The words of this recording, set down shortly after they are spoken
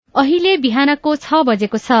अहिले बिहानको 6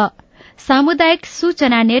 बजेको छ। सामुदायिक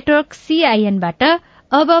सूचना नेटवर्क CIN-बाट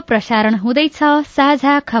अब प्रसारण हुँदैछ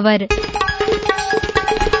साझा खबर।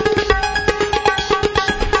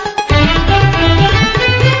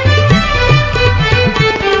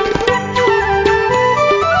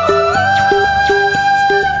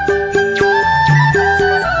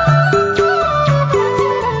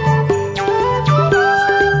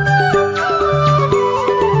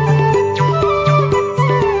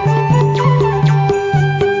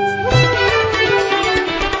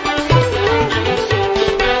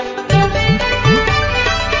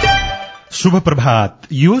 शुभ प्रभात।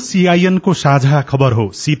 यो CIN को साझा खबर हो।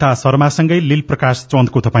 सीता शर्मासँगै लील प्रकाश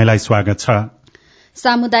चन्दको तपाईंलाई स्वागत छ।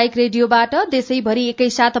 सामुदायिक रेडियोबाट देशैभरि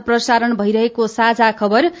एकैसाथ प्रसारण भइरहेको साझा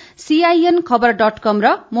खबर CIN-खबर.com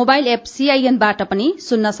र मोबाइल एप CIN-बाट पनि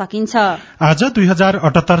सुन्न सकिन्छ। आज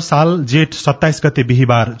 2078 साल जेठ 27 गते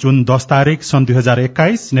बिहीबार जुन 10 तारिक सन्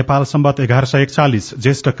 2021 नेपाल सम्वत 1141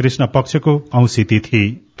 ज्येष्ठ कृष्ण पक्षको औँसी तिथि।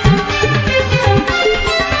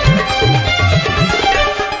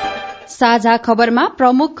 साझा खबरमा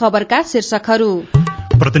प्रमुख खबरका शीर्षकहरू।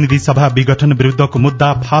 प्रतिनिधि सभा विघटन विरूद्धको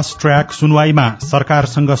मुद्दा फास्ट ट्र्याक सुनवाईमा,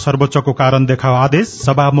 सरकारसँग सर्वोच्चको कारण देखाउ आदेश,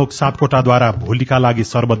 सभामुख सापकोटाद्वारा भोलिका लागि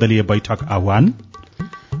सर्वदलीय बैठक आह्वान।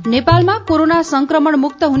 नेपालमा कोरोना संक्रमण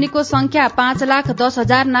मुक्त हुनेको संख्या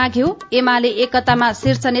 5,10,000 नाघ्यो। एमाले एकतामा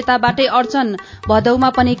शीर्ष नेताबाटै अड्चन, भदौमा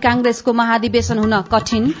पनि कांग्रेसको महाधिवेशन हुन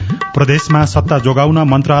कठिन। प्रदेशमा सत्ता जोगाउन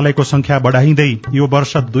मन्त्रालयको संख्या बढ़ाइँदै यो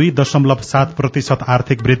वर्ष 2.7%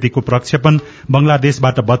 आर्थिक वृद्धिको प्रक्षेपण।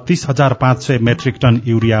 बंगलादेशबाट 32,500 मेट्रिक टन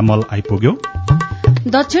यूरिया मल आइपुग्यो।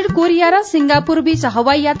 दक्षिण कोरिया र सिंगापुर बीच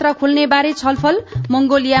हवाई यात्रा खुल्ने बारे छलफल।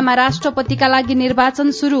 मंगोलियामा राष्ट्रपतिका लागि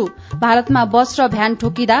निर्वाचन शुरू। भारतमा बस र भ्यान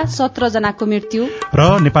ठोकिँदा 17 जनाको मृत्यु।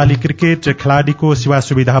 र नेपाली क्रिकेट खेलाड़ीको सेवा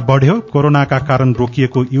सुविधा बढ़्यो। कोरोनाका कारण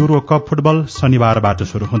रोकिएको यूरो कप फुटबल शनिबारबाट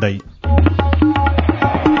शुरू हुँदै।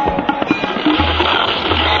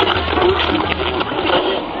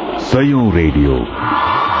 सयौं रेडियो,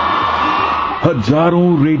 हजारौं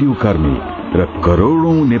रेडियो कर्मी र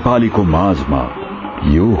करोड़ौं नेपालीको माझमा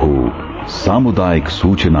यो हो सामुदायिक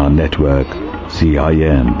सूचना नेटवर्क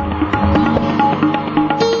CIN।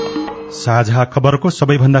 साझा खबरको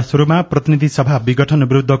सबैभन्दा शुरूमा प्रतिनिधि सभा विघटन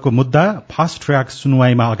विरूद्धको मुद्दा फास्ट ट्र्याक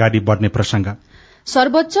सुनवाईमा अगाडि बढ़ने प्रसंग।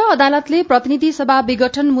 सर्वोच्च अदालतले प्रतिनिधि सभा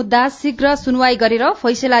विघटन मुद्दा शीघ्र सुनवाई गरेर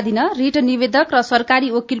फैसला दिन रिट निवेदक र सरकारी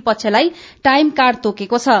वकिल पक्षलाई टाइम कार्ड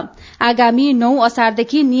तोकेको छ। आगामी 9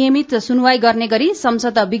 असारदेखि नियमित सुनवाई गर्ने गरी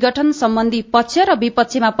संसद विघटन सम्बन्धी पक्ष र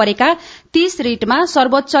विपक्षमा परेका 30 रिटमा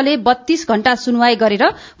सर्वोच्चले 32 घण्टा सुनवाई गरेर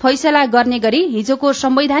फैसला गर्ने गरी हिजोको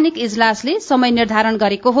संवैधानिक इजलासले समय निर्धारण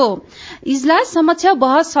गरेको हो। इजलास समक्ष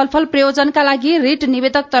बहस छलफल प्रयोजनका लागि रिट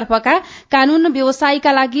निवेदक तर्फका कानून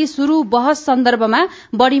व्यवसायीका लागि शुरू बहस सन्दर्भमा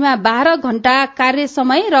बढ़ीमा 12 घण्टा कार्य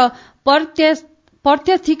समय र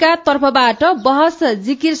प्रत्यर्थीका तर्फबाट बहस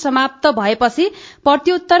जिकिर समाप्त भएपछि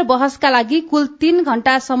प्रत्युत्तर बहसका लागि कुल 3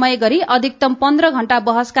 घण्टा समय गरी अधिकतम 15 घण्टा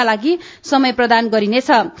बहसका लागि समय प्रदान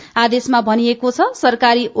गरिनेछ। आदेशमा भनिएको छ,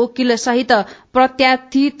 सरकारी वकिल सहित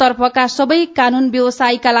प्रत्यार्थी तर्फका सबै कानून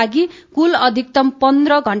व्यवसायीका लागि कुल अधिकतम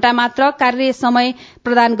 15 घण्टा मात्र कार्य समय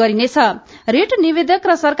प्रदान गरिनेछ। रिट निवेदक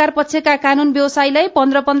र सरकार पक्षका कानून व्यवसायीलाई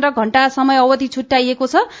 15-15 घण्टा समय अवधि छुट्याइएको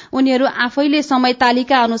छ। उनीहरू आफैले समय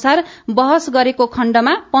तालिका अनुसार बहस गरेको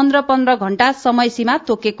खण्डमा 15-15 घण्टा समय सीमा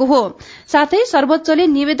तोकेको हो। साथै सर्वोच्चले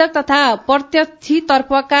निवेदक तथा प्रत्यर्थी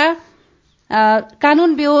तर्फका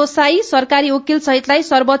कानून व्यवसायी, सरकारी वकिल सहितलाई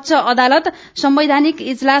सर्वोच्च अदालत संवैधानिक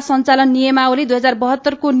इजलास सञ्चालन नियमावली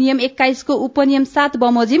 2072 को नियम 21 को उपनियम 7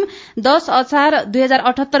 बमोजिम 10 असार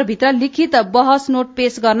 2078 भित्र लिखित बहस नोट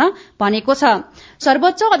पेश गर्न भनेको छ।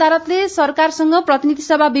 सर्वोच्च अदालतले सरकारसँग प्रतिनिधि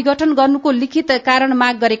सभा विघटन गर्नुको लिखित कारण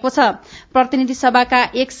माग गरेको छ। प्रतिनिधि सभाका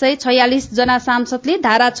 146 जना सांसदले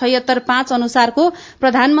धारा 76(5) अनुसारको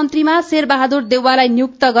प्रधानमन्त्रीमा शेरबहादुर देउवालाई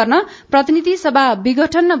नियुक्त गर्न, प्रतिनिधि सभा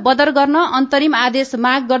विघटन बदर गर्न अन्तरिम आदेश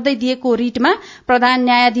माग गर्दै दिएको रिटमा प्रधान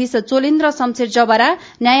न्यायाधीश चोलेन्द्र शमशेर जबरा,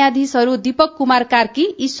 न्यायाधीशहरू दीपक कुमार कार्की,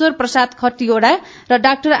 ईश्वर प्रसाद खतिवड़ा र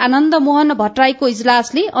डाक्टर आनन्द मोहन भट्टराईको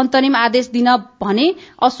इजलासले अन्तरिम आदेश दिन भने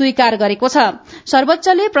अस्वीकार गरेको छ।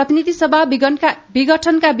 सर्वोच्चले प्रतिनिधि सभा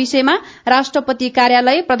विघटनका विषयमा राष्ट्रपति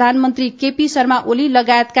कार्यालय, प्रधानमन्त्री केपी शर्मा ओली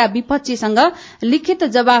लगायतका विपक्षीसँग लिखित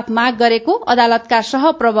जवाफ माग गरेको अदालतका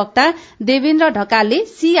सहप्रवक्ता देवेन्द्र ढकालले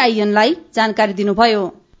CIN-लाई जानकारी दिनुभयो।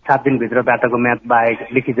 7 दिनभित्र बाटोको म्याद बाहेक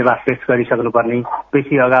लिखित जवाफ पेश गरिसक्नुपर्ने,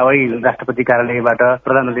 पेशी अगावै राष्ट्रपति कार्यालयबाट,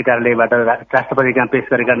 प्रधानमन्त्री कार्यालयबाट राष्ट्रपतिका पेश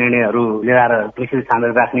गरेका निर्णयहरू ल्याएर लिखित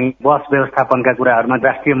छानेर राख्ने, बस व्यवस्थापनका कुराहरूमा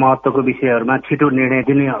राष्ट्रिय महत्वको विषयहरूमा छिटो निर्णय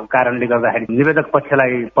दिने कारणले गर्दाखेरि निवेदक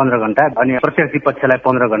पक्षलाई 15 घण्टा अनि प्रत्याशी पक्षलाई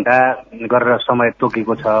 15 घण्टा गरेर समय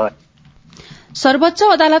तोकेको छ। सर्वोच्च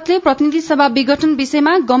अदालतले प्रतिनिधि सभा विघटन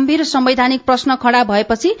विषयमा गम्भीर संवैधानिक प्रश्न खड़ा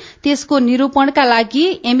भएपछि त्यसको निरूपणका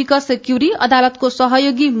लागि एमिकस क्यूरी अदालतको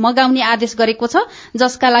सहयोगी मगाउने आदेश गरेको छ,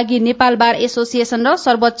 जसका लागि नेपाल बार एसोसिएशन र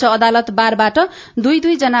सर्वोच्च अदालत बारबाट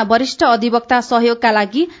दुई जना वरिष्ठ अधिवक्ता सहयोगका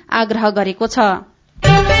लागि आग्रह गरेको छ।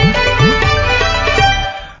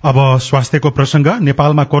 अब स्वास्थ्यको प्रसंग।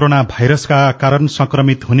 नेपालमा कोरोना भाइरसका कारण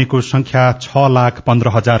संक्रमित हुनेको संख्या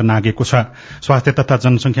 6,15,000 नागेको छ। स्वास्थ्य तथा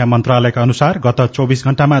जनसंख्या मन्त्रालयका अनुसार गत 24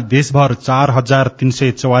 घण्टामा देशभर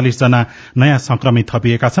 4,344 जना नयाँ संक्रमित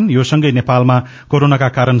थपिएका छन्। यो सँगै नेपालमा कोरोनाका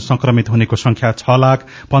कारण संक्रमित हुनेको संख्या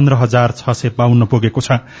 6,15,652 पुगेको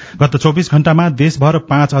छ। गत 24 घण्टामा देशभर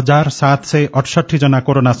 5,768 जना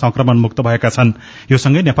कोरोना संक्रमण मुक्त भएका छन्। यो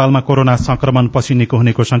सँगै नेपालमा कोरोना संक्रमण पछि निको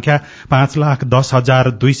हुनेको संख्या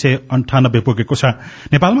 5,10,298 पुगेको छ।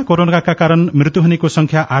 नेपालमा कोरोनाका कारण मृत्यु हुनेको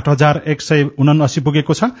संख्या 8,179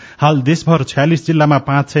 पुगेको छ। हाल देशभर 46 जिल्लामा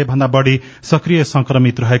 500 भन्दा बढ़ी सक्रिय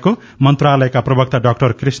संक्रमित रहेको मन्त्रालयका प्रवक्ता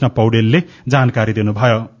डाक्टर कृष्ण पौडेलले जानकारी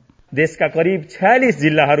दिनुभयो। देशका करिब 46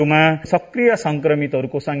 जिल्लाहरूमा सक्रिय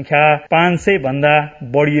संक्रमितहरूको संख्या 500 भन्दा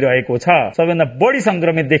बढ़ी रहेको छ। सबैभन्दा बढ़ी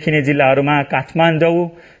संक्रमित देखिने जिल्लाहरूमा काठमाडौँ,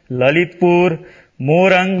 ललितपुर,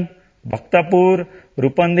 मोरङ, भक्तपुर,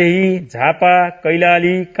 रूपन्देही, झापा,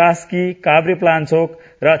 कैलाली, कास्की, काभ्रेपलाञ्चोक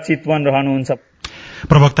र चितवन रहनुहुन्छ।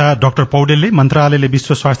 प्रवक्ता डाक्टर पौडेलले मन्त्रालयले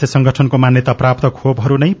विश्व स्वास्थ्य संगठनको मान्यता प्राप्त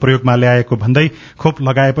खोपहरू नै प्रयोगमा ल्याएको भन्दै खोप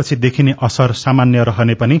लगाएपछि देखिने असर सामान्य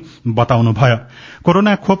रहने पनि बताउनुभयो।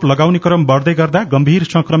 कोरोना खोप लगाउने क्रम बढ़दै गर्दा गम्भीर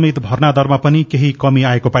संक्रमित भर्ना दरमा पनि केही कमी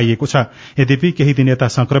आएको पाइएको छ। यद्यपि केही दिन यता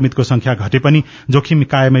संक्रमितको संख्या घटे पनि जोखिम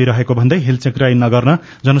कायमै रहेको भन्दै हिलचक्राई नगर्न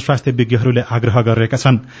जनस्वास्थ्य विज्ञहरूले आग्रह गरेका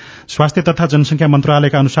छन्। स्वास्थ्य तथा जनसंख्या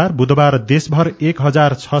मन्त्रालयका अनुसार बुधबार देशभर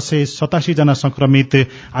 1,687 जना संक्रमित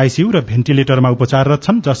आईसीयू र भेन्टिलेटरमा उपचार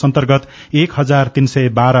छन्, जस अन्तर्गत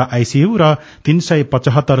 1,312 आईसीयू र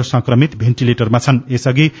 375 संक्रमित भेन्टिलेटरमा छन्।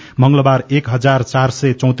 यसअघि मंगलबार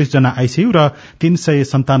 1,434 जना आईसीयू र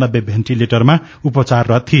 397 भेन्टिलेटरमा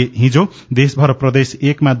उपचाररत थिए। हिजो देशभर प्रदेश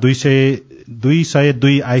 1 मा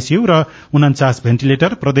 202 आईसीयू र 49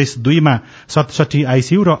 भेन्टिलेटर, प्रदेश 2 मा 67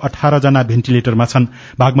 आईसीयू र 18 जना भेन्टिलेटरमा छन्।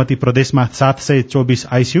 बागमती प्रदेशमा 724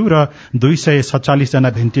 आईसीयू र 247 जना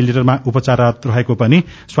भेन्टिलेटरमा उपचाररत रहेको पनि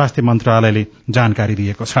स्वास्थ्य मन्त्रालयले जानकारी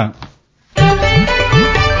दिएको छ।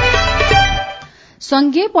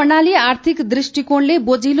 संघीय प्रणाली आर्थिक दृष्टिकोणले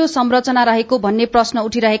बोझिलो संरचना रहेको भन्ने प्रश्न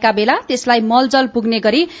उठिरहेका बेला त्यसलाई मलजल पुग्ने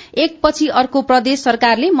गरी एकपछि अर्को प्रदेश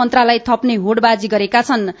सरकारले मन्त्रालय थप्ने होडबाजी गरेका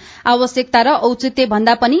छन्। आवश्यकता र औचित्य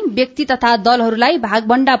भन्दा पनि व्यक्ति तथा दलहरूलाई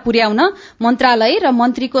भागभण्डा पुर्याउन मन्त्रालय र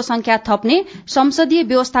मन्त्रीको संख्या थप्ने संसदीय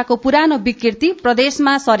व्यवस्थाको पुरानो विकृति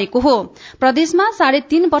प्रदेशमा सरेको हो। प्रदेशमा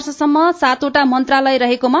 3.5 वर्षसम्म 7 वटा मन्त्रालय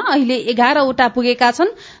रहेकोमा अहिले 11 वटा पुगेका छन्।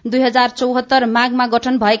 2074 माघमा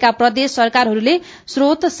गठन भएका प्रदेश सरकारहरूले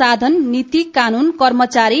स्रोत, साधन, नीति, कानून,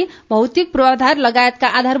 कर्मचारी, भौतिक पूर्वाधार लगायतका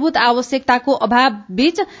आधारभूत आवश्यकताको अभाव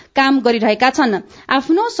बीच काम गरिरहेका छन्।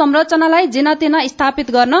 आफ्नो संरचनालाई जेनतेन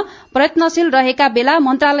स्थापित गर्न प्रयत्नशील रहेका बेला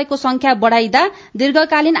मन्त्रालयको संख्या बढ़ाइदा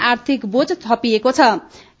दीर्घकालीन आर्थिक बोझ थपिएको छ।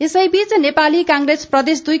 यसैबीच नेपाली कांग्रेस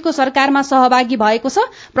प्रदेश 2 को सरकारमा सहभागी भएको छ।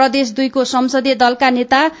 प्रदेश 2 को संसदीय दलका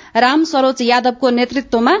नेता राम सरोज यादवको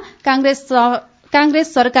नेतृत्वमा कांग्रेस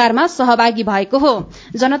सरकारमा सहभागी भएको हो।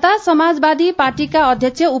 जनता समाजवादी पार्टीका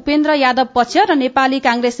अध्यक्ष उपेन्द्र यादव पक्ष र नेपाली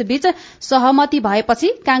कांग्रेस बीच सहमति भएपछि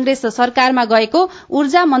कांग्रेस सरकारमा गएको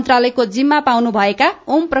ऊर्जा मन्त्रालयको जिम्मा पाउनुभएका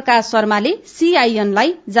ओम प्रकाश शर्माले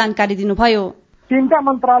सीआईएनलाई जानकारी दिनुभयो। 3टा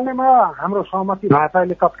मन्त्रालयमा हाम्रो सहमति भएको छ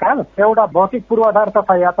अहिले तत्काल। एउटा भौतिक पूर्वाधार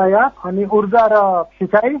तथा यातायात, अनि ऊर्जा र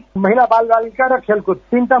सिंचाई, महिला बालबालिका र खेलकुद।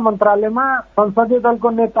 3टा मन्त्रालयमा संसदीय दलको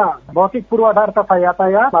नेता भौतिक पूर्वाधार तथा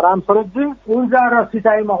यातायात राम सरोजजी, ऊर्जा र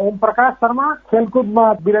सिंचाईमा ओम प्रकाश शर्मा,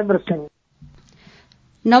 खेलकुदमा वीरेन्द्र सिंह।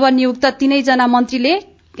 नवनियुक्त 3 जना मन्त्रीले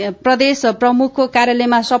प्रदेश प्रमुखको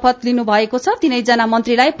कार्यालयमा शपथ लिनु भएको छ। 3 जना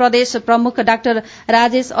मन्त्रीलाई प्रदेश प्रमुख डाक्टर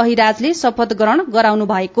राजेश अहिराजले शपथ ग्रहण गराउनु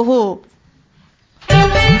भएको हो।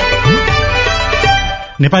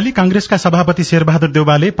 नेपाली कांग्रेसका सभापति शेरबहादुर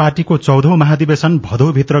देउवाले पार्टीको 14औं महाधिवेशन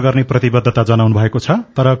भदौभित्र गर्ने प्रतिबद्धता जनाउनु भएको छ।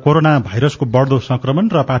 तर कोरोना भाइरसको बढ़दो संक्रमण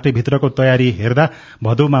र पार्टीभित्रको तयारी हेर्दा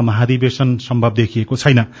भदौमा महाधिवेशन सम्भव देखिएको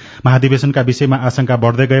छैन। महाधिवेशनका विषयमा आशंका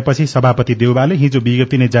बढ़दै गएपछि सभापति देउवाले हिजो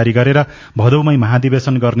विज्ञप्ति नै जारी गरेर भदौमै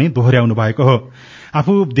महाधिवेशन गर्ने दोहोर्याउनु भएको हो।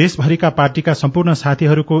 आफू देशभरिका पार्टीका सम्पूर्ण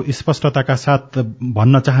साथीहरूको स्पष्टताका साथ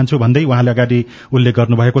भन्न चाहन्छु भन्दै उहाँले अगाडि उल्लेख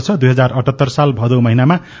गर्नुभएको छ। 2078 साल भदौ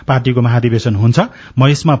महिनामा पार्टीको महाधिवेशन हुन्छ।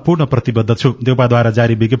 यसमा पूर्ण प्रतिबद्ध छु। देउपाद्वारा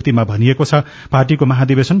जारी विज्ञप्तिमा भनिएको छ, पार्टीको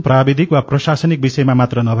महाधिवेशन प्राविधिक वा प्रशासनिक विषयमा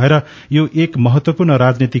मात्र नभएर यो एक महत्वपूर्ण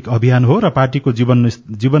राजनीतिक अभियान हो र पार्टीको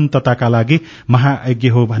जीवन्तताका लागि महायज्ञ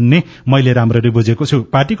हो भन्ने मैले राम्ररी बुझेको छु।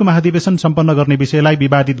 पार्टीको महाधिवेशन सम्पन्न गर्ने विषयलाई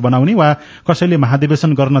विवादित बनाउने वा कसैले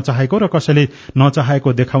महाधिवेशन गर्न चाहेको र कसैले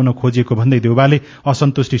नचाहेको देखाउन खोजिएको भन्दै देउबाले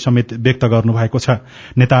असन्तुष्टि समेत व्यक्त गर्नुभएको छ।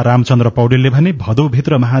 नेता रामचन्द्र पौडेलले भने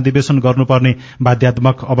भदौभित्र महाधिवेशन गर्नुपर्ने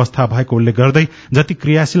बाध्यात्मक अवस्था भएको उल्लेख गर्दै जति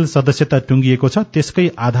क्रियाशील सदस्यता टुंगिएको छ त्यसकै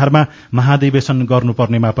आधारमा महाधिवेशन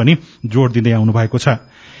गर्नुपर्नेमा पनि जोड़ दिँदै आउनु भएको छ।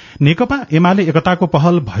 नेकपा एमाले एकताको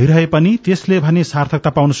पहल भइरहे पनि त्यसले भने सार्थकता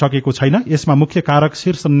पाउन सकेको छैन। यसमा मुख्य कारक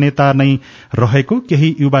शीर्ष नेता नै रहेको केही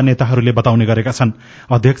युवा नेताहरूले बताउने गरेका छन्।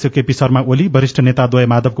 अध्यक्ष केपी शर्मा ओली, वरिष्ठ नेताद्वय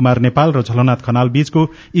माधव कुमार नेपाल र झलनाथ खनाल बीचको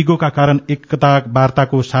इगोका कारण एकता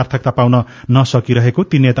वार्ताको सार्थकता पाउन नसकिरहेको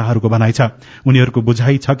ती नेताहरूको भनाइ छ। उनीहरूको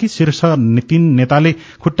बुझाइ छ कि शीर्ष 3 नेताले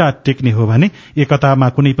खुट्टा टेक्ने हो भने एकतामा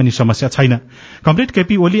कुनै पनि समस्या छैन। कमरेड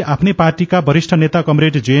केपी ओली आफ्नै पार्टीका वरिष्ठ नेता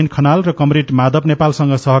कमरेड जेएन खनाल र कमरेड माधव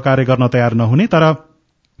नेपालसँग सहकार्य गर्न तयार नहुने तर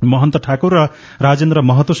महन्त ठाकुर र राजेन्द्र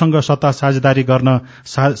महतोसँग सत्ता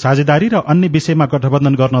साझेदारी र अन्य विषयमा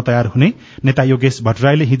गठबन्धन गर्न तयार हुने नेता योगेश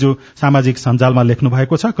भट्टराईले हिजो सामाजिक सञ्जालमा लेख्नु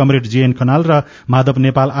भएको छ। कमरेड जीएन खनाल र माधव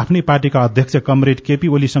नेपाल आफ्नै पार्टीका अध्यक्ष कमरेड केपी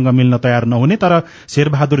ओलीसँग मिल्न तयार नहुने तर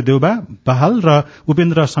शेरबहादुर देउबा, बहाल र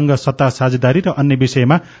उपेन्द्रसँग सत्ता साझेदारी र अन्य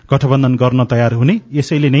विषयमा गठबन्धन गर्न तयार हुने,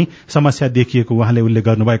 यसैले नै समस्या देखिएको उहाँले उल्लेख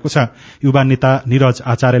गर्नुभएको छ। युवा नेता निरज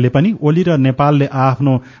आचार्यले पनि ओली र नेपालले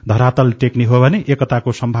आफ्नो धरातल टेक्ने हो भने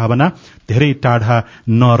एकताको सम्भावना धेरै टाढा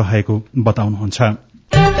नरहेको बताउनुहुन्छ।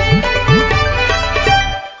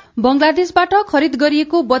 बंगलादेशबाट खरिद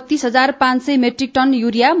गरिएको 32,500 मेट्रिक टन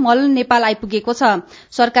यूरिया मल नेपाल आइपुगेको छ।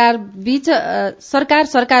 सरकार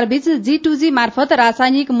बीच G2G मार्फत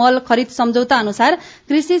रासायनिक मल खरिद सम्झौता अनुसार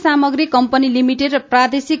कृषि सामग्री कम्पनी लिमिटेड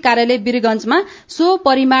प्रादेशिक कार्यालय वीरगंजमा सो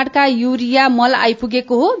परिमाणका यूरिया मल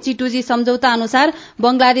आइपुगेको हो। G2G सम्झौता अनुसार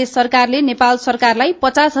बंगलादेश सरकारले नेपाल सरकारलाई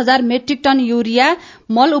 50,000 मेट्रिक टन यूरिया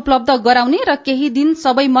मल उपलब्ध गराउने र केही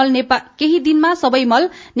दिनमा सबै मल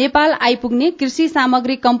नेपाल आइपुग्ने कृषि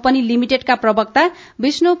सामग्री कम्पनी लिमिटेडका प्रवक्ता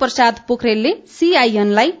विष्णु प्रसाद पोखरेलले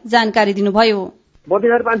सीआईएनलाई जानकारी दिनुभयो।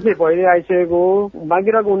 32,500 पहिले आइसकेको,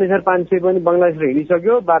 बाँकी रहेको 19,500 पनि बंगलादेशले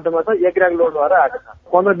हिँडिसक्यो, बाटोमा छ, एक राग लोड भएर आएको छ।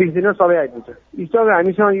 15-20 दिन सबै आइपुग्छ। स्टक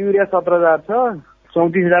हामीसँग यूरिया 17,000 छ,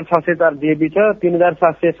 34,604 डीएपी छ,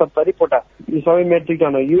 3,770 पोटास, यी सबै मेट्रिक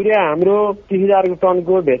टन हो। यूरिया हाम्रो 30,000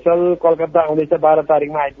 टनको भेसल कलकत्ता आउँदैछ, 12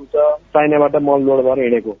 तारिकमा आइपुग्छ। चाइनाबाट मल लोड भएर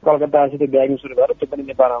हिँडेको कलकत्ता आएपछि त्यो ब्यागिङ सुरु भएर त्यो पनि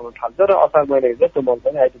नेपाल आउन थाल्छ र असार महिनाभित्र त्यो मल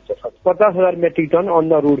पनि आइपुग्छ। 50,000 metric ton on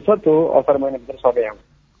the route छ, त्यो असार महिनाभित्र सबै आउँछ।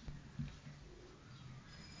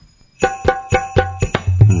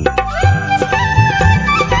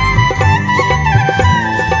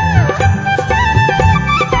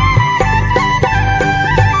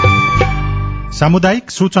 सामुदायिक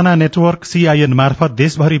सूचना नेटवर्क सीआईएन मार्फत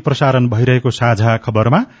देशभरि प्रसारण भइरहेको साझा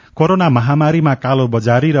खबरमा कोरोना महामारीमा कालो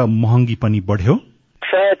बजारी र महँगी पनि बढ्यो।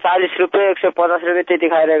 140 रुपियाँ 150 रुपियाँ त्यति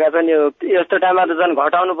खाइरहेका छन्। यस्तो टाइममा त झन्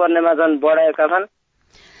घटाउनु पर्नेमा झन् बढाएका छन्।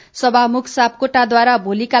 सभामुख सापकोटाद्वारा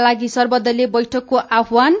भोलिका लागि सर्वदलीय बैठकको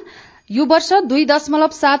आह्वान। यो वर्ष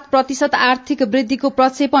 2.7% आर्थिक वृद्धिको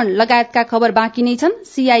प्रक्षेपण लगायतका खबर बाँकी नै छन्।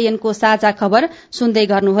 सीआईएनको साझा खबर सुन्दै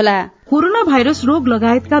गर्नुहोला। कोरोना भाइरस रोग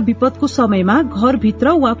लगायतका विपदको समयमा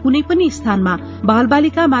घरभित्र वा कुनै पनि स्थानमा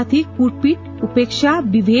बालबालिकामाथि कुटपिट, उपेक्षा,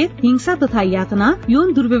 विभेद, हिंसा तथा यातना,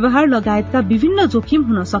 यौन दुर्व्यवहार लगायतका विभिन्न जोखिम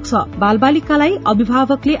हुन सक्छ। बालबालिकालाई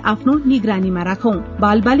अभिभावकले आफ्नो निगरानीमा राखौं।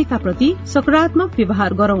 बालबालिका प्रति सकारात्मक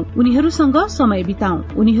व्यवहार गरौं। उनीहरूसँग समय बिताउँ।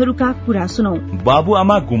 उनीहरूका कुरा सुनौ।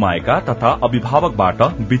 बाबुआमा गुमाएका तथा अभिभावकबाट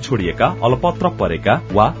बिछोडिएका, अलपत्र परेका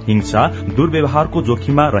वा हिंसा दुर्व्यवहारको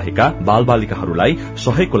जोखिममा रहेका बालबालिकाहरूलाई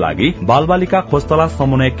सहयोगको लागि बालबालिका खोज तलास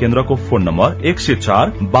समन्वय केन्द्रको फोन नम्बर 104,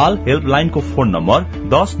 बाल हेल्पलाइनको फोन नम्बर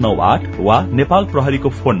 1098 वा नेपाल प्रहरीको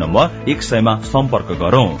फोन नम्बर 100 मा सम्पर्क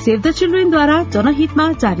गरौं। सेभ द चिल्ड्रेनद्वारा जनहितमा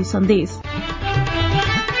जारी सन्देश।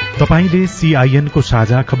 तपाईले सीआईएनको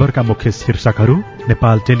साझा खबरका मुख्य शीर्षकहरू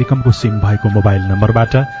नेपाल टेलिकमको सिम भएको मोबाइल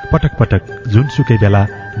नम्बरबाट पटक पटक जुनसुकै बेला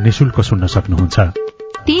निशुल्क सुन्न सक्नुहुन्छ।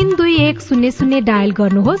 32100 डायल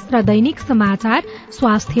गर्नुहोस् र दैनिक समाचार,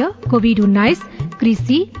 स्वास्थ्य, कोभिड-19,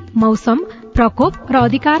 कृषि, मौसम, प्रकोप र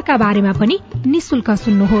अधिकारका बारेमा पनि निशुल्क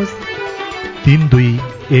सुन्नुहोस्।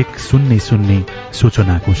 32100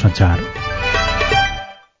 सूचनाको संचार।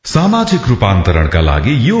 सामाजिक रूपान्तरणका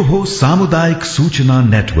लागि यो हो सामुदायिक सूचना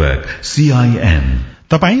नेटवर्क सीआईएन।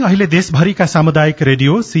 तपाई अहिले देशभरिका सामुदायिक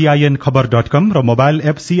रेडियो सीआईएन खबर.com र मोबाइल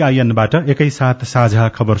एप सीआईएनबाट एकैसाथ साझा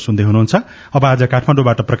खबर सुन्दै हुनुहुन्छ। अब आज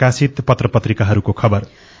काठमाडौँबाट प्रकाशित पत्र पत्रिकाहरूको खबर।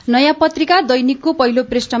 नयाँ पत्रिका दैनिकको पहिलो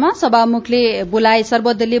पृष्ठमा सभामुखले बोलाए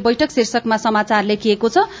सर्वदलीय बैठक शीर्षकमा समाचार लेखिएको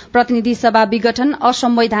छ। प्रतिनिधि सभा विघटन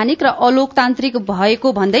असंवैधानिक र अलोकतान्त्रिक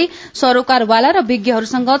भएको भन्दै सरोकारवाला र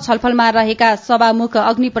विज्ञहरूसँग छलफलमा रहेका सभामुख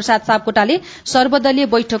अग्निप्रसाद सापकोटाले सर्वदलीय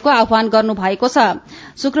बैठकको आह्वान गर्नु भएको छ।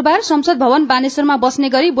 शुक्रबार संसद भवन बानेश्वरमा बस्ने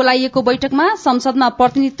गरी बोलाइएको बैठकमा संसदमा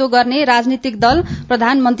प्रतिनिधित्व गर्ने राजनीतिक दल,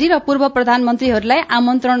 प्रधानमन्त्री र पूर्व प्रधानमन्त्रीहरूलाई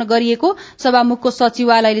आमन्त्रण गरिएको सभामुखको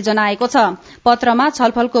सचिवालयले जनाएको छ। पत्रमा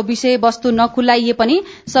छलफलको विषयवस्तु नखुल्लाइए पनि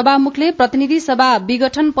सभामुखले प्रतिनिधि सभा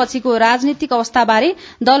विघटन पछिको राजनीतिक अवस्थाबारे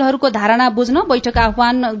दलहरूको धारणा बुझ्न बैठक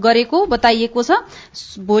आह्वान गरेको बताइएको छ।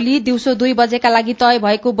 भोलि दिउँसो 2 बजेका लागि तय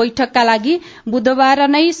भएको बैठकका लागि बुधबार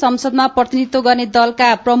नै संसदमा प्रतिनिधित्व गर्ने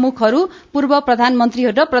दलका प्रमुखहरू, पूर्व प्रधानमन्त्रीहरू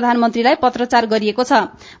र प्रधानमन्त्रीलाई पत्राचार गरिएको छ।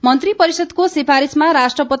 मन्त्री परिषदको सिफारिशमा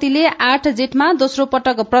राष्ट्रपतिले 8 जेठमा दोस्रो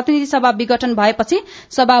पटक प्रतिनिधि सभा विघटन भएपछि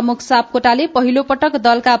सभामुख सापकोटाले पहिलो पटक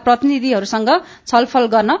दलका प्रतिनिधिहरूसँग छलफल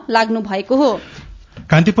गर्न लाग्नु भएको हो।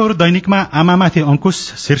 कान्तिपुर दैनिकमा आमामाथि अंकुश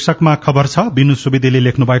शीर्षकमा खबर छ। बिनु सुवेदीले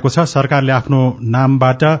लेख्नु भएको छ, सरकारले आफ्नो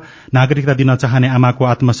नामबाट नागरिकता दिन चाहने आमाको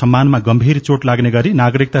आत्मसम्मानमा गम्भीर चोट लाग्ने गरी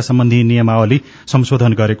नागरिकता सम्बन्धी नियमावली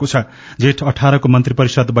संशोधन गरेको छ। जेठ 18 को मन्त्री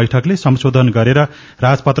परिषद बैठकले संशोधन गरेर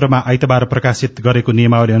राजपत्रमा आइतबार प्रकाशित गरेको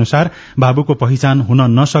नियमावली अनुसार बाबुको पहिचान हुन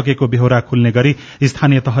नसकेको बेहोरा खुल्ने गरी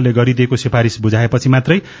स्थानीय तहले गरिदिएको सिफारिश बुझाएपछि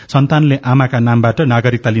मात्रै सन्तानले आमाका नामबाट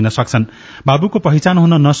नागरिकता लिन सक्छन्। बाबुको पहिचान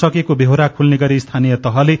हुन नसकेको बेहोरा खुल्ने गरी स्थानीय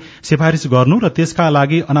तहले सिफारिश गर्नु र त्यसका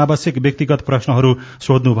लागि अनावश्यक व्यक्तिगत प्रश्नहरू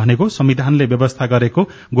सोध्नु भनेको संविधानले व्यवस्था गरेको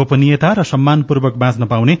गोपनीयता र सम्मानपूर्वक बाँच्न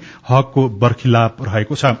पाउने हकको बर्खिलाप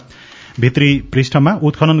रहेको छ। भित्री पृष्ठमा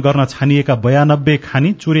उत्खनन गर्न छानिएका 92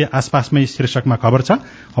 खानी चुरे आसपासमै शीर्षकमा खबर छ।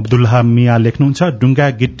 अब्दुल्लाह मिया लेख्नुहुन्छ, डुङ्गा,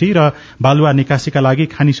 गिट्टी र बालुवा निकासीका लागि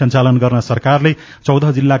खानी सञ्चालन गर्न सरकारले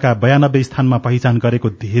 14 जिल्लाका 92 स्थानमा पहिचान गरेको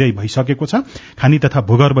धेरै भइसकेको छ। खानी तथा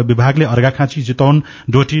भूगर्भ विभागले अर्घाखाँची, चितवन,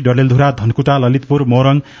 डोटी, डडेलधुरा, धनकुटा, ललितपुर,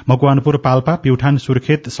 मोरङ, मकवानपुर, पाल्पा, प्युठान,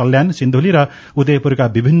 सुर्खेत, सल्यान, सिन्धुली र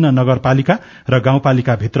उदयपुरका विभिन्न नगरपालिका र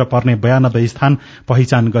गाउँपालिका भित्र पर्ने 92 स्थान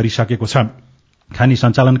पहिचान गरिसकेको छ। खानी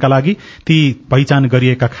सञ्चालनका लागि ती पहिचान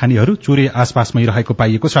गरिएका खानीहरू चुरे आसपासमै रहेको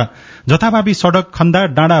पाइएको छ। जथाभावी सड़क खन्दा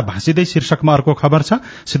डाँडा भाँसिँदै शीर्षकमा अर्को खबर छ।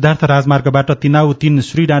 सिद्धार्थ राजमार्गबाट तिनाउ 3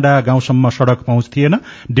 श्रीडाँडा गाउँसम्म सड़क पहुँच थिएन।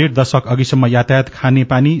 1.5 दशक अघिसम्म यातायात,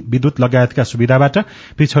 खानेपानी, विद्युत लगायतका सुविधाबाट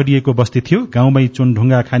पिछडिएको बस्ती थियो। गाउँमै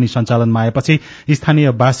चुनढुङ्गा खानी सञ्चालनमा आएपछि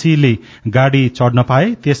स्थानीयवासीले गाड़ी चढ्न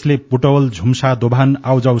पाए। त्यसले बुटवल, झुम्सा, दोभान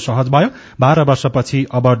आउजाउ सहज भयो। 12 वर्षपछि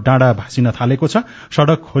अब डाँडा भाँसिन थालेको छ।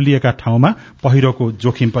 सड़क खोलिएका ठाउँमा पहिरोको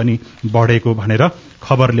जोखिम पनि बढ़ेको भनेर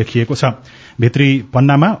खबर लेखिएको छ। भित्री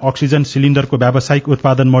पन्नामा अक्सिजन सिलिण्डरको व्यावसायिक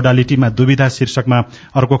उत्पादन मोडालिटीमा दुविधा शीर्षकमा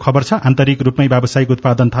अर्को खबर छ। आन्तरिक रूपमै व्यावसायिक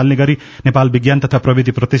उत्पादन थाल्ने गरी नेपाल विज्ञान तथा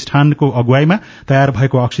प्रविधि प्रतिष्ठानको अगुवाईमा तयार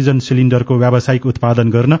भएको अक्सिजन सिलिण्डरको व्यावसायिक उत्पादन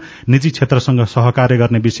गर्न निजी क्षेत्रसँग सहकार्य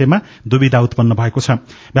गर्ने विषयमा दुविधा उत्पन्न भएको छ।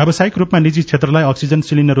 व्यावसायिक रूपमा निजी क्षेत्रलाई अक्सिजन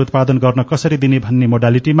सिलिण्डर उत्पादन गर्न कसरी दिने भन्ने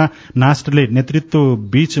मोडालिटीमा नास्टले नेतृत्व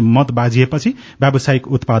बीच मत बाजिएपछि व्यावसायिक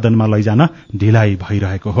उत्पादनमा लैजान ढिलाइ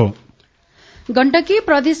भइरहेको हो। गण्डकी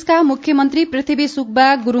प्रदेशका मुख्यमन्त्री पृथ्वी सुब्बा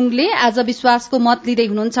गुरूङले आज विश्वासको मत लिँदै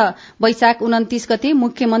हुनुहुन्छ। वैशाख 29 गते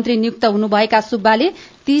मुख्यमन्त्री नियुक्त हुनुभएका सुब्बाले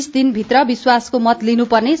 30 दिनभित्र विश्वासको मत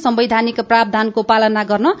लिनुपर्ने संवैधानिक प्रावधानको पालना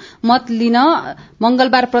गर्न मत लिन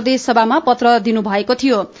मंगलबार प्रदेश सभामा पत्र दिनुभएको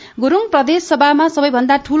थियो। गुरूङ प्रदेश सभामा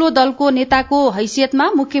सबैभन्दा ठूलो दलको नेताको हैसियतमा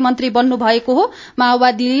मुख्यमन्त्री बन्नु भएको हो।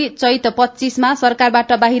 माओवादी चैत 25 मा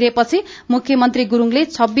सरकारबाट बाहिरेपछि मुख्यमन्त्री गुरूङले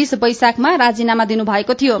 26 वैशाखमा राजीनामा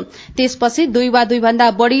दिनुभएको थियो। त्यसपछि 2 वा 2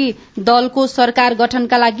 भन्दा बढ़ी दलको सरकार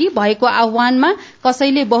गठनका लागि भएको आह्वानमा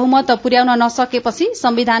कसैले बहुमत पुर्याउन नसकेपछि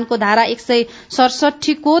संविधानको धारा 167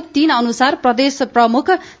 को 3 अनुसार प्रदेश प्रमुख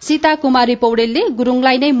सीता कुमारी पौडेलले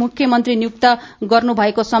गुरूङलाई नै मुख्यमन्त्री नियुक्त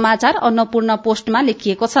गर्नुभएको समाचार अन्नपूर्ण पोस्टमा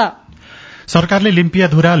लेखिएको छ। सरकारले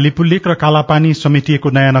लिम्पियाधुरा, लिपुलेक र कालापानी समेटिएको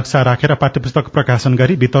नयाँ नक्सा राखेर पाठ्यपुस्तक प्रकाशन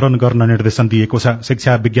गरी वितरण गर्न निर्देशन दिएको छ।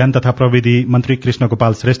 शिक्षा, विज्ञान तथा प्रविधि मन्त्री कृष्ण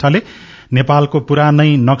गोपाल श्रेष्ठले नेपालको पुरानै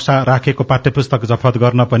नक्सा राखेको पाठ्यपुस्तक जफत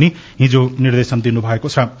गर्न पनि हिजो निर्देशन दिनुभएको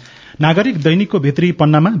छ। नागरिक दैनिकको भित्री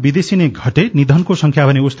पन्नामा विदेशी नै घटे, निधनको संख्या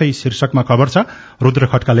भने उस्तै शीर्षकमा खबर छ। रुद्र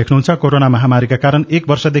खड्का लेख्नुहुन्छ, कोरोना महामारीका कारण 1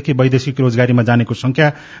 वर्षदेखि वैदेशिक रोजगारीमा जानेको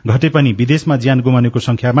संख्या घटे पनि विदेशमा ज्यान गुमाउनेको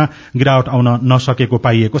संख्यामा गिरावट आउन नसकेको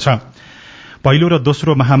पाइएको छ। पहिलो र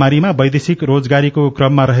दोस्रो महामारीमा वैदेशिक रोजगारीको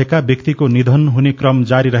क्रममा रहेका व्यक्तिको निधन हुने क्रम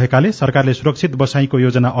जारी रहेकाले सरकारले सुरक्षित बसाईको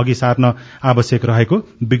योजना अघि सार्न आवश्यक रहेको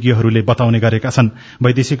विज्ञहरूले बताउने गरेका छन्।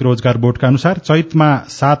 वैदेशिक रोजगार बोर्डका अनुसार चैतमा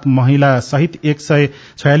 7 महिला सहित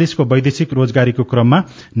 146 को वैदेशिक रोजगारीको क्रममा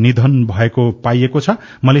निधन भएको पाइएको छ।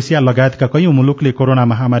 मलेसिया लगायतका कैयौं मुलुकले कोरोना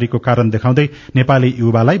महामारीको कारण देखाउँदै नेपाली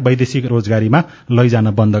युवालाई वैदेशिक रोजगारीमा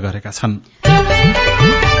लैजान बन्द गरेका छन्।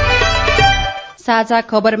 साझा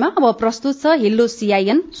खबरमा अब प्रस्तुत छ हिल्लो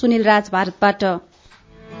सीआईएन सुनिल राज भारतबाट।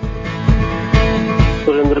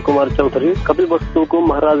 सुरेन्द्र कुमार चौधरी कपिलवस्तुको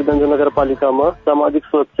महाराजगंज नगरपालिकामा सामाजिक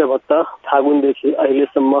सुरक्षा भत्ता फागुनदेखि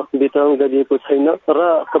अहिलेसम्म वितरण गरिएको छैन र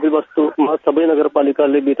कपिलवस्तुमा सबै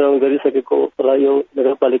नगरपालिकाले वितरण गरिसकेको र यो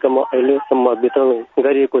नगरपालिकामा अहिलेसम्म वितरण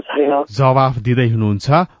गरिएको छैन जवाफ दिँदै हुनुहुन्छ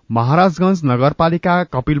महाराजगंज नगरपालिका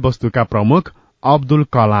कपिलवस्तुका प्रमुख अब्दुल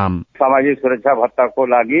कलाम। सामाजिक सुरक्षा भत्ताको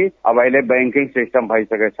लागि अब अहिले बैंकिङ सिस्टम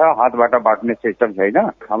भइसकेको छ, हातबाट बाँड्ने सिस्टम छैन।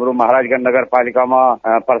 हाम्रो महाराजगंज नगरपालिकामा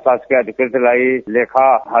प्रशासकीय अधिकृतलाई, लेखा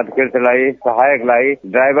अधिकृतलाई, सहायकलाई,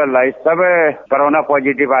 ड्राइभरलाई सबै कोरोना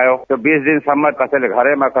पोजिटिभ आयो। त्यो 20 दिनसम्म कसैले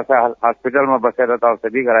घरैमा कसै हस्पिटलमा बसेर त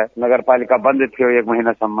औषधि गराए। नगरपालिका बन्द थियो 1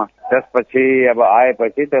 महिनासम्म। त्यसपछि अब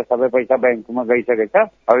आएपछि त्यो सबै पैसा बैंकमा गइसकेको छ।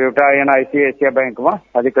 अब एउटा एनआईसी एसिया बैंकमा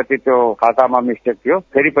अलिकति त्यो खातामा मिस्टेक थियो,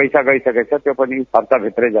 फेरि पैसा गइसकेको छ, त्यो पनि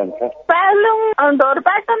हप्ताभित्रै जान्छ। पालुङ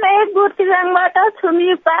ढोरपाटन 1 बुर्तिजाङबाट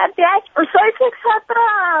छुमी पार्टी शैक्षिक सत्र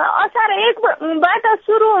असार 1बाट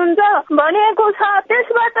सुरु हुन्छ भनेको छ,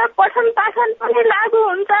 त्यसबाट पठन पाठन पनि लागू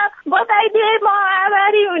हुन्छ बताइदिए म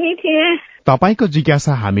आभारी हुने थिएँ। तपाईको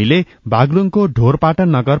जिज्ञासा हामीले बागलुङको ढोरपाटन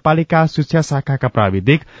नगरपालिका शिक्षा शाखाका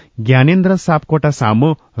प्राविधिक ज्ञानेन्द्र सापकोटा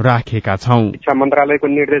सामु राखेका छौं। शिक्षा मन्त्रालयको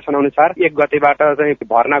निर्देशन अनुसार 1 गतेबाट चाहिँ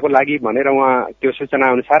भर्नाको लागि भनेर उहाँ त्यो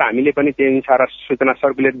सूचना अनुसार हामीले पनि त्यही अनुसार सूचना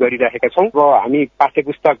सर्कुलेट गरिरहेका छौं। अब हामी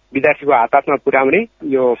पाठ्यपुस्तक विद्यार्थीको हातमा पुर्याउने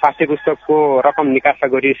यो पाठ्यपुस्तकको रकम निकासा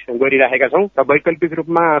गरिरहेका छौं र वैकल्पिक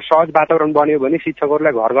रूपमा सहज वातावरण बन्यो भने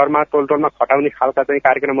शिक्षकहरूलाई घर घरमा टोलटोलमा खटाउने खालका चाहिँ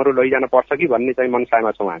कार्यक्रमहरू लैजान पर्छ कि भन्ने चाहिँ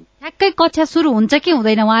मनसायमा छौं। हामी कक्षा सुरु हुन्छ कि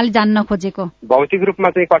हुँदैन उहाँले जान्न खोजेको? भौतिक रूपमा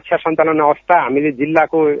चाहिँ कक्षा सञ्चालन अवस्था हामीले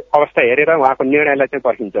जिल्लाको अवस्था हेरेर उहाँको निर्णयलाई चाहिँ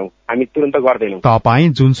पर्खिन्छौं, हामी तुरन्त गर्दैनौं। तपाई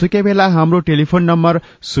जुनसुकै बेला हाम्रो टेलिफोन नम्बर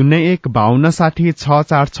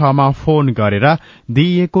 015260 मा फोन गरेर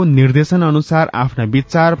दिइएको निर्देशन अनुसार आफ्ना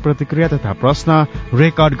विचार, प्रतिक्रिया तथा प्रश्न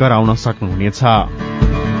रेकर्ड गराउन सक्नुहुनेछ।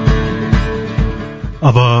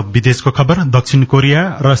 अब विदेशको खबर। दक्षिण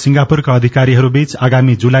कोरिया र सिंगापुरका अधिकारीहरूबीच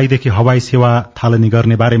आगामी जुलाईदेखि हवाई सेवा थालनी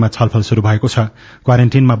गर्ने बारेमा छलफल शुरू भएको छ।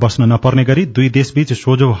 क्वारेन्टिनमा बस्न नपर्ने गरी दुई देशबीच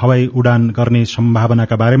सोझो हवाई उडान गर्ने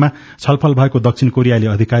सम्भावनाका बारेमा छलफल भएको दक्षिण कोरियाली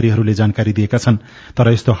अधिकारीहरूले जानकारी दिएका छन्।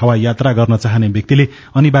 तर यस्तो हवाई यात्रा गर्न चाहने व्यक्तिले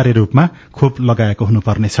अनिवार्य रूपमा खोप लगाएको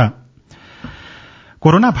हुनुपर्नेछ।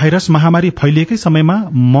 कोरोना भाइरस महामारी फैलिएकै समयमा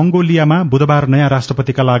मंगोलियामा बुधबार नयाँ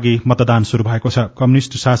राष्ट्रपतिका लागि मतदान शुरू भएको छ।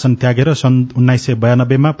 कम्युनिष्ट शासन त्यागेर सन्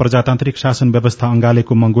 1992 मा प्रजातान्त्रिक शासन व्यवस्था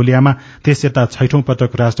अंगालेको मंगोलियामा त्यसयता 6औं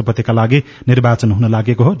पटक राष्ट्रपतिका लागि निर्वाचन हुन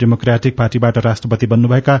लागेको हो। डेमोक्रेटिक पार्टीबाट राष्ट्रपति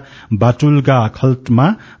बन्नुभएका बाटुल्गा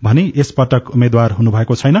खल्टमा भने यस पटक उम्मेद्वार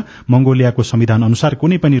हुनुभएको छैन। मंगोलियाको संविधान अनुसार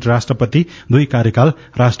कुनै पनि राष्ट्रपति 2 कार्यकाल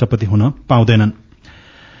राष्ट्रपति हुन पाउँदैनन्।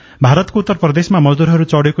 भारतको उत्तर प्रदेशमा मजदूरहरू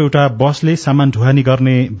चढ़ेको एउटा बसले सामान ढुवानी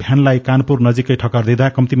गर्ने भ्यानलाई कानपुर नजिकै ठक्कर दिँदा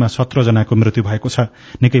कम्तीमा 17 जनाको मृत्यु भएको छ।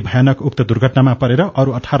 निकै भयानक उक्त दुर्घटनामा परेर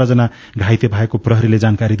अरू 18 जना घाइते भएको प्रहरीले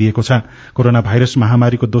जानकारी दिएको छ। कोरोना भाइरस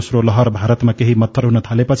महामारीको दोस्रो लहर भारतमा केही मत्थर हुन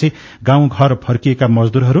थालेपछि गाउँ घर फर्किएका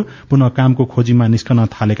मजदूरहरू पुनः कामको खोजीमा निस्कन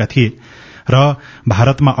थालेका थिए र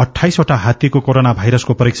भारतमा 28 वटा हात्तीको कोरोना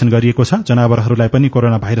भाइरसको परीक्षण गरिएको छ। जनावरहरूलाई पनि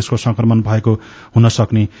कोरोना भाइरसको संक्रमण भएको हुन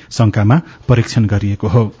सक्ने शंकामा परीक्षण गरिएको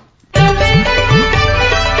हो।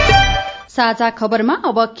 साझा खबरमा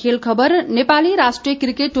अब खेल खबर। नेपाली राष्ट्रिय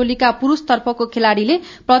क्रिकेट टोलीका पुरूषतर्फको खेलाड़ीले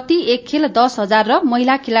प्रति एक खेल 10,000 र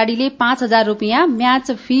महिला खेलाड़ीले 5,000 रूपियाँ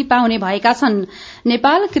म्याच फी पाउने भएका छन्।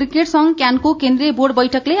 नेपाल क्रिकेट संघ क्यानको केन्द्रीय बोर्ड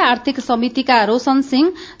बैठकले आर्थिक समितिका रोशन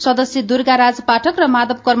सिंह, सदस्य दुर्गाराज पाठक र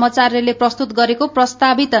माधव कर्मचारीले प्रस्तुत गरेको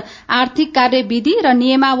प्रस्तावित आर्थिक कार्यविधि र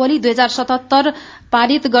नियमावली 2077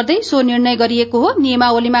 पारित गर्दै सो निर्णय गरिएको हो।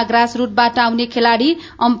 नियमावलीमा ग्रासरूटबाट आउने खेलाड़ी,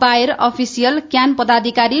 अम्पायर, अफिसियल, क्यान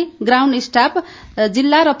पदाधिकारी, ग्राउण्ड स्टाफ,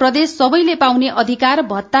 जिल्ला र प्रदेश सबैले पाउने अधिकार,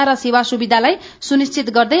 भत्ता र सेवा सुविधालाई सुनिश्चित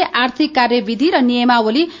गर्दै आर्थिक कार्यविधि र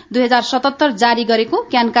नियमावली 2077 जारी गरेको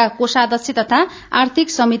क्यानका कोषाध्यक्ष तथा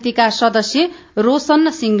आर्थिक समितिका सदस्य रोशन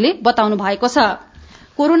सिंहले बताउनु भएको छ।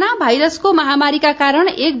 कोरोना भाइरसको महामारीका कारण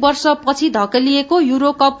 1 वर्ष पछि धकेलिएको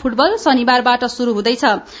यूरो कप फुटबल शनिबारबाट शुरू हुँदैछ।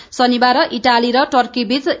 शनिबार इटाली र टर्की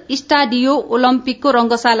बीच स्टाडियो ओलम्पिकको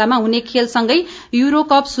रंगशालामा हुने खेलसँगै यूरो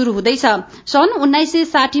कप शुरू हुँदैछ। सन्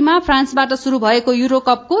 1960 मा फ्रान्सबाट शुरू भएको यूरो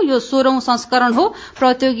कपको यो 16औं संस्करण हो।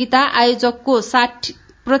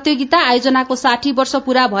 प्रतियोगिता आयोजनाको 60 वर्ष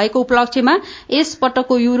पूरा भएको उपलक्ष्यमा यस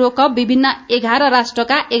पटकको यूरो कप विभिन्न 11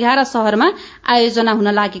 राष्ट्रका 11 शहरमा आयोजना हुन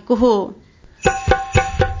लागेको हो।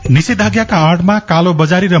 निषेधाज्ञाका आडमा कालो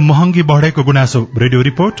बजारी र महँगी बढ़ेको गुनासो। रेडियो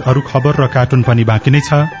रिपोर्ट, अरू खबर र कार्टुन पनि बाँकी नै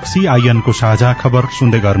छ। सीआईएन को साझा खबर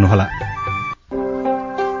सुन्दै गर्नुहोला।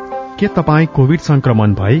 के तपाईँ कोभिड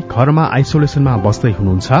संक्रमण भई घरमा आइसोलेसनमा बस्दै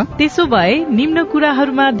हुनुहुन्छ? त्यसो भए निम्न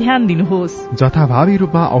कुराहरूमा ध्यान दिनुहोस्। जथाभावी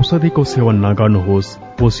रूपमा औषधिको सेवन नगर्नुहोस्,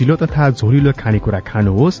 पोसिलो तथा झोलिलो खानेकुरा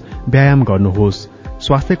खानुहोस्, व्यायाम गर्नुहोस्,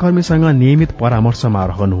 स्वास्थ्य कर्मीसँग नियमित परामर्शमा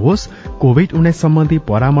रहनुहोस्। कोभिड-19 सम्बन्धी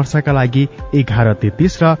परामर्शका लागि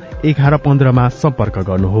 1133 र 1115 सम्पर्क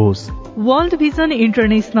गर्नुहोस्। वर्ल्ड भिजन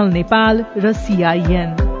इन्टरनेशनल नेपाल र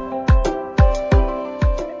CIN।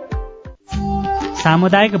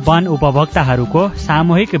 सामुदायिक वन उपभोक्ताहरूको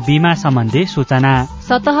सामूहिक बीमा सम्बन्धी सूचना।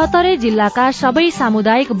 77 जिल्लाका सबै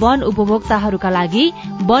सामुदायिक वन उपभोक्ताहरूका लागि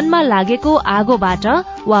वनमा लागेको आगोबाट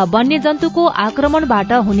वा वन्यजन्तुको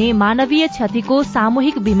आक्रमणबाट हुने मानवीय क्षतिको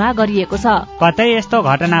सामूहिक बीमा गरिएको छ। कतै यस्तो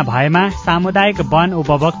घटना भएमा सामुदायिक वन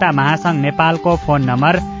उपभोक्ता महासंघ नेपालको फोन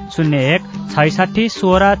नम्बर 01 66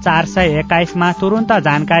 16 421 मा तुरुन्त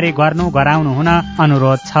जानकारी गराउनु हुन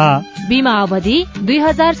अनुरोध छ। बीमा अवधि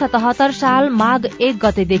 2077 साल माघ 1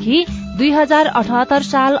 गतेदेखि 2078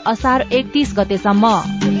 साल असार 31 गतेसम्म।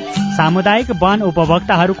 सामुदायिक वन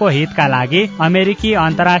उपभोक्ताहरूको हितका लागि अमेरिकी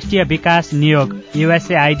अन्तर्राष्ट्रिय विकास नियोग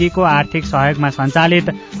USAID को आर्थिक सहयोगमा सञ्चालित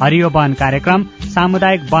हरियो वन कार्यक्रम,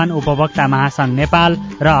 सामुदायिक वन उपभोक्ता महासंघ नेपाल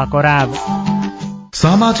र अकोराब।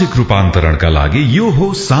 सामाजिक रूपान्तरणका लागि यो हो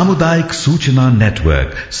सामुदायिक सूचना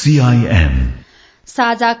नेटवर्क CIN।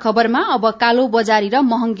 साझा खबरमा अब कालो बजारी र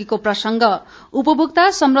महँगीको प्रसंग। उपभोक्ता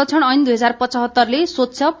संरक्षण ऐन 2075 ले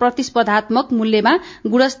स्वच्छ प्रतिस्पर्धात्मक मूल्यमा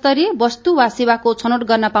गुणस्तरीय वस्तु वा सेवाको छनौट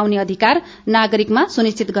गर्न पाउने अधिकार नागरिकमा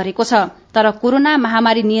सुनिश्चित गरेको छ। तर कोरोना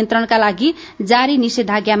महामारी नियन्त्रणका लागि जारी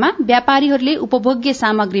निषेधाज्ञामा व्यापारीहरूले उपभोग्य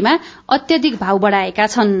सामग्रीमा अत्यधिक भाव बढ़ाएका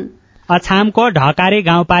छन्। अछामको ढकारी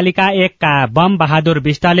गाउँपालिका 1 का बम बहादुर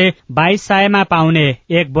विष्टले 2200 मा पाउने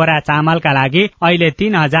एक बोरा चामलका लागि अहिले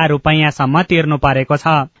 3000 रुपैयाँसम्म तिर्नु परेको छ।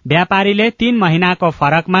 व्यापारीले 3 महिनाको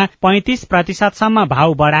फरकमा 35% सम्म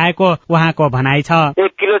भाव बढ़ाएको उहाँको भनाइ छ।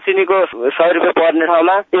 1 किलो चिनीको 100 रुपैयाँ पर्ने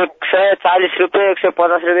ठाउँमा 140 रुपैयाँ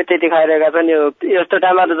 150 रुपैयाँ त्यति खाइरहेका छन्। यस्तो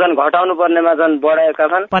टाइममा त झन् घटाउनु पर्नेमा झन् बढाएका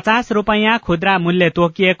छन्। 50 रुपैयाँ खुद्रा मूल्य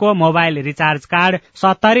तोकिएको मोबाइल रिचार्ज कार्ड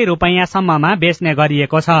 70 रुपैयाँसम्ममा बेच्ने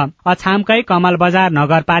गरिएको छ। अछामकै कमल बजार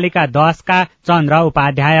नगरपालिका 10 का चन्द्र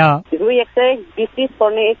उपाध्याय 120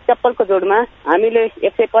 पर्ने एक चप्पलको जोडमा हामीले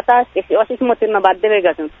 150 180 सम्म तिर्न बाध्य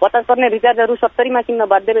भएका छौँ। 50 पर्ने रिचार्जहरू 70 मा किन्न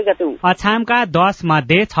बाध्य भएका छौँ। अछामका 10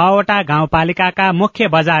 मध्ये 6 वटा गाउँपालिकाका मुख्य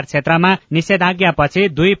बजार क्षेत्रमा निषेधाज्ञापछि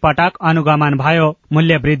 2 पटक अनुगमन भयो।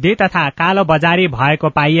 मूल्य वृद्धि तथा कालो बजारी भएको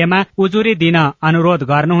पाइएमा उजुरी दिन अनुरोध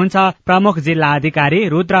गर्नुहुन्छ प्रमुख जिल्ला अधिकारी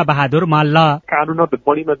रुद्र बहादुर मल्ल। कानुन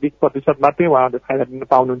बढीमा 20% मात्रै उहाँले फाइदा दिन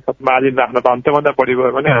पाउनुहुन्छ, मार्जिन राख्न पाउनु। त्योभन्दा बढी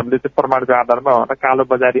भयो भने हामीले चाहिँ प्रमाणको आधारमा कालो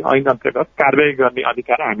बजारी ऐन अन्तर्गत कारबाही गर्ने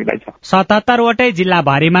अधिकार हामीलाई छ। 77 वटै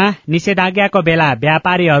जिल्लाभरिमा निषेधाज्ञाको बेला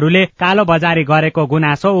व्यापारीहरूले कालो बजारी गरेको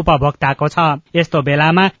गुनासो उपभोक्ताको छ। यस्तो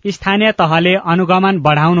बेलामा स्थानीय तहले अनुगमन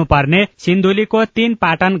बढ़ाउनु पर्ने सिन्धुलीको 3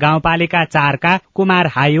 पाटन गाउँपालिका 4 का कुमार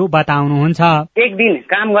हायु बताउनुहुन्छ। एक दिन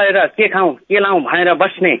काम गरेर के खाउँ के लाउँ भनेर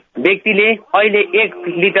बस्ने व्यक्तिले अहिले 1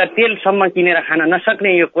 लिटर तेलसम्म किनेर खान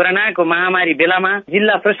नसक्ने यो कोरोनाको महामारी बेलामा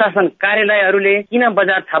जिल्ला प्रशासन कार्यालयहरूले किन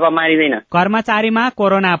बजार छापा मारिदैन? कर्मचारीमा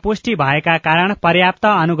कोरोना पुष्टि भएका कारण पर्याप्त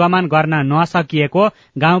अनुगमन गर्न नसकिएको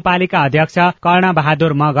गाउँपालिका अध्यक्ष कर्ण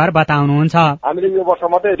बहादुर मगर बताउनुहुन्छ। हामीले यो वर्ष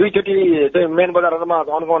मात्रै 2 चोटि चाहिँ मेन बजारहरूमा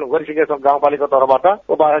अनुगमन गरिसकेका छौँ गाउँपालिका तर्फबाट।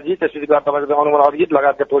 उपहाजी त्यसपछि तपाईँको अनुगमन अधिकृत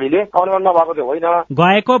लगायतका टोलीले अनुगमन नभएको चाहिँ होइन।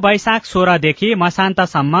 गएको वैशाख 16 देखि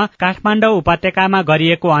मसान्तसम्म काठमाडौँ उपत्यकामा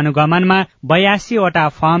गरिएको अनुगमनमा 82 वटा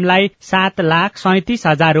फर्मलाई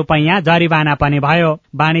 7,37,000 रुपैयाँ जरिवाना पनि भयो।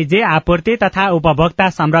 वाणिज्य आपूर्ति तथा उपभोक्ता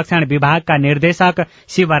संरक्षण विभागका निर्देशक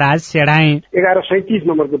शिवराज सेडाई 1137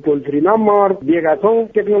 नम्बरको टोल फ्री नम्बर दिएका छौँ।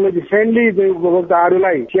 टेक्नोलोजी फ्रेन्डली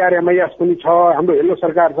उपभोक्ताहरूलाई CRMIS पनि छ, हाम्रो हेलो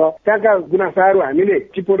सरकार छ, त्यहाँका गुनासाहरू हामीले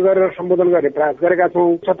रिपोर्ट गरेर सम्बोधन गर्ने प्रयास गरेका छौँ।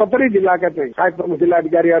 77 जिल्लाका चाहिँ सहायक प्रमुख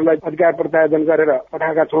जिल्लाधिकारीहरूलाई अधिकार प्रत्यायोजन गरेर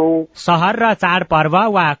पठाएका छौँ। शहर र चाडपर्व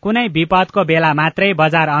वा कुनै विपदको बेला मात्रै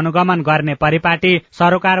बजार अनुगमन गर्ने परिपाटी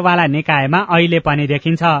सरकारवाला निकायमा अहिले पनि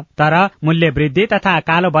देखिन्छ। तर मूल्य वृद्धि तथा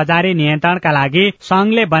कालो बजारी नियन्त्रणका लागि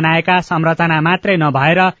संघले बनाएका संरचना मात्रै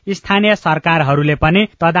नभएर स्थानीय सरकारहरूले पनि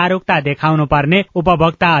तदारुकता देखाउनु पर्ने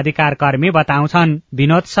उपभोक्ता अधिकार कर्मी बताउँछन्।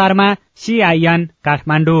 विनोद शर्मा CIN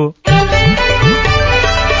काठमाडौँ।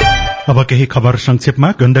 अब केही खबर संक्षेपमा।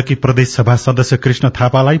 गण्डकी प्रदेश सभा सदस्य कृष्ण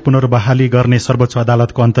थापालाई पुनर्बहाली गर्ने सर्वोच्च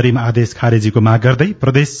अदालतको अन्तरिम आदेश खारेजीको माग गर्दै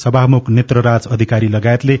प्रदेश सभामुख नेत्रराज अधिकारी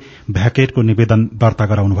लगायतले भ्याकेटको निवेदन दर्ता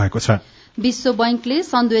गराउनु भएको छ। विश्व बैंकले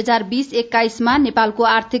सन् 2020-21 मा नेपालको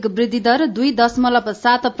आर्थिक वृद्धि दर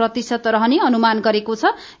 2.7% रहने अनुमान गरेको छ।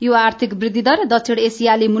 यो आर्थिक वृद्धि दर दक्षिण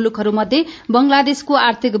एसियाली मुलुकहरूमध्ये बंगलादेशको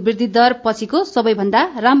आर्थिक वृद्धि दर पछिको सबैभन्दा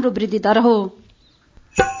राम्रो वृद्धि दर हो।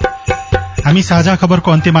 हामी साझा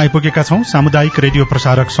खबरको अन्त्यमा आइपुगेका छौं। सामुदायिक रेडियो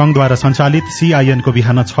प्रसारक संघद्वारा सञ्चालित CIN को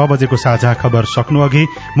बिहान 6 बजेको साझा खबर सक्नु अघि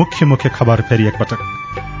मुख्य खबर फेरि एकपटक।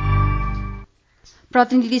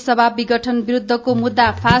 प्रतिनिधि सभा विघटन विरूद्धको मुद्दा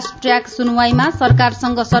फास्ट ट्र्याक सुनवाईमा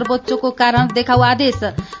सरकारसँग सर्वोच्चको कारण देखाउ आदेश।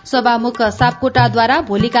 सभामुख सापकोटाद्वारा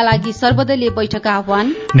भोलिका लागि सर्वदलीय बैठक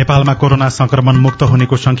आह्वान। नेपालमा कोरोना संक्रमण मुक्त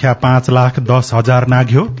हुनेको संख्या 5,10,000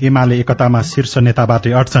 नाघ्यो। एमाले एकतामा शीर्ष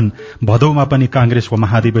नेताबाटै अड्छन्। भदौमा पनि कांग्रेसको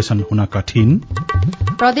महाधिवेशन हुन कठिन।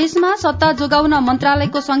 प्रदेशमा सत्ता जोगाउन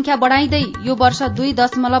मन्त्रालयको संख्या बढ़ाइँदै यो वर्ष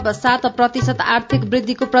 2.7% आर्थिक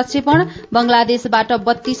वृद्धिको प्रक्षेपण। बंगलादेशबाट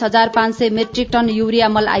 32,500 मेट्रिक टन युरिया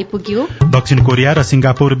मल आइपुग्यो। दक्षिण कोरिया र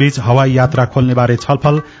सिंगापुर बीच हवाई यात्रा खोल्ने बारे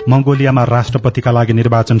छलफल। मंगोलियामा राष्ट्रपतिका लागि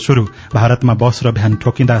निर्वाचन शुरू। भारतमा बस र भ्यान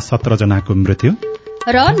ठोकिँदा 17 जनाको मृत्यु।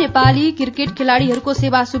 र नेपाली क्रिकेट खेलाड़ीहरूको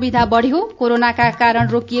सेवा सुविधा बढ़्यो। कोरोनाका कारण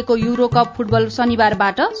रोकिएको युरो कप फुटबल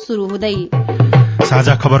शनिबारबाट शुरू हुँदै।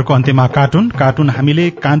 साझा खबरको अन्त्यमा कार्टुन हामीले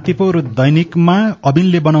कान्तिपुर दैनिकमा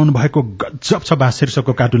अबिनले बनाउनु भएको गजब छ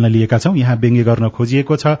शीर्षकको कार्टुनलाई लिएका छौं। यहाँ व्यङ्ग्य गर्न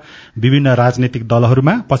खोजिएको छ विभिन्न राजनैतिक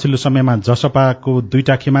दलहरूमा। पछिल्लो समयमा जसपाको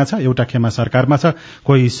 2टा खेमा छ। एउटा खेमा सरकारमा छ,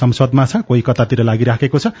 कोही संसदमा छ, कोही कतातिर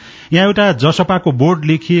लागिराखेको छ। यहाँ एउटा जसपाको बोर्ड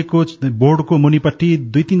लेखिएको, बोर्डको मुनिपट्टि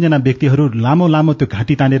 2-3 जना व्यक्तिहरू लामो त्यो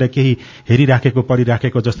घाँटी तानेर केही हेरिराखेको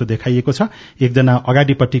पढिराखेको जस्तो देखाइएको छ। एकजना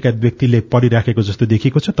अगाडिपट्टिका व्यक्तिले पढिराखेको जस्तो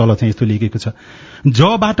देखिएको छ। तल चाहिँ यस्तो लेखेको छ,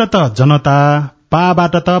 जबाट त जनता,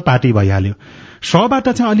 पाबाट त पार्टी भइहाल्यो, सबाट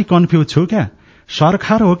चाहिँ अलि कन्फ्युज छु क्या,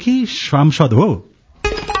 सरकार हो कि सांसद हो।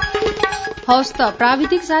 हवस् त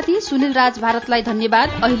प्राविधिक साथी सुनिल राज भारतलाई धन्यवाद।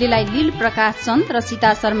 अहिलेलाई लील प्रकाश चन्द र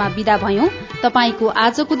सीता शर्मा विदा भयौं। तपाईको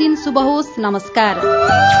आजको दिन शुभ होस्। नमस्कार।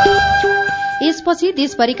 यसपछि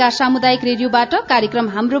देशभरिका सामुदायिक रेडियोबाट कार्यक्रम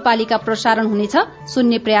हाम्रो पालिका प्रसारण हुनेछ।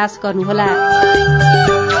 सुन्ने प्रयास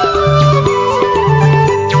गर्नुहोला।